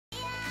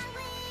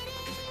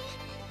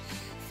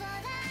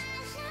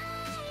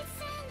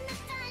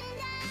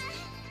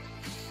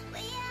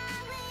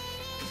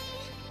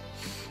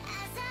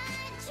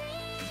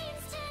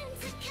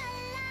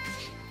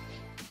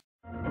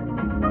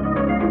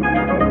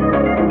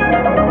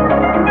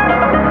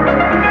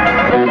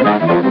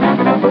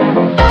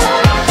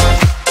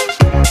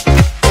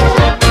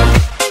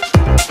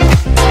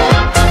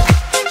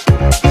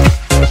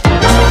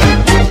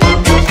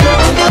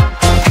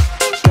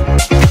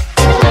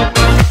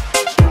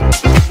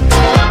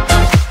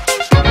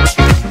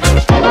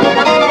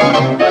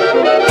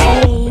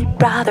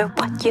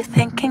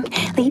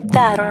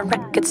got a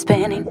record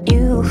spinning,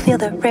 you feel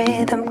the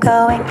rhythm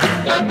going.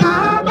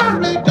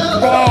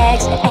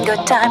 Legs ain't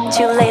got time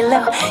to lay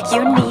low,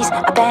 your knees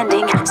are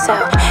bending, so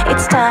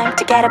it's time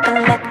to get up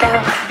and let go.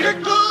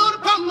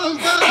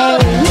 Hey,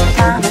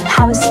 mama,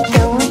 how's it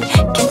going?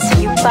 Can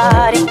see your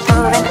body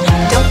moving,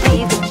 don't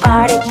leave the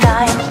party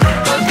dying.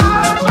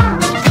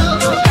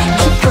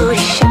 Keep booty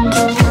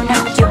shaking, you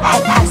know your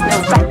head has no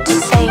right to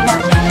say no.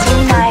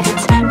 Tonight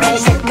it's ready,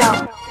 set,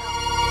 go.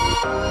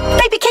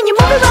 Baby, can you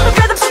move around the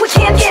rhythm so we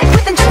can get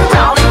with and jump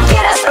around and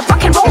get us a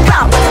rock and roll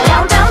round? With a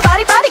down, down,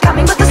 body, body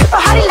coming with a super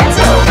hottie, let's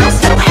go. Let's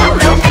go,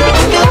 hello, baby,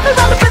 can you move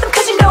around the rhythm?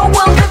 Cause you know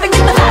we're living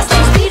in the fast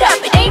lane. Speed up,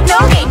 it ain't no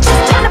game,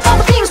 just turn up all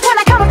the themes when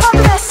I come upon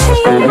the best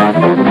scene.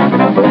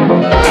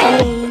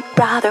 Hey,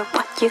 brother,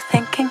 what you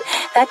thinking?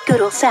 That good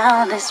old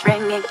sound is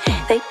ringing,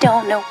 they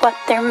don't know what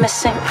they're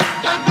missing.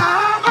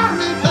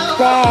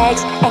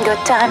 Legs ain't got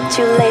time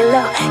to lay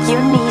low,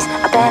 your knees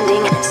are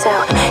bending, so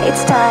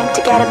it's time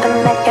to get up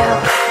and let go.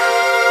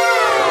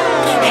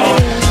 Hey,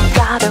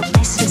 brother,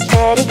 nice and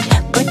steady,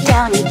 put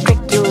down your brick,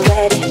 you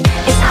ready.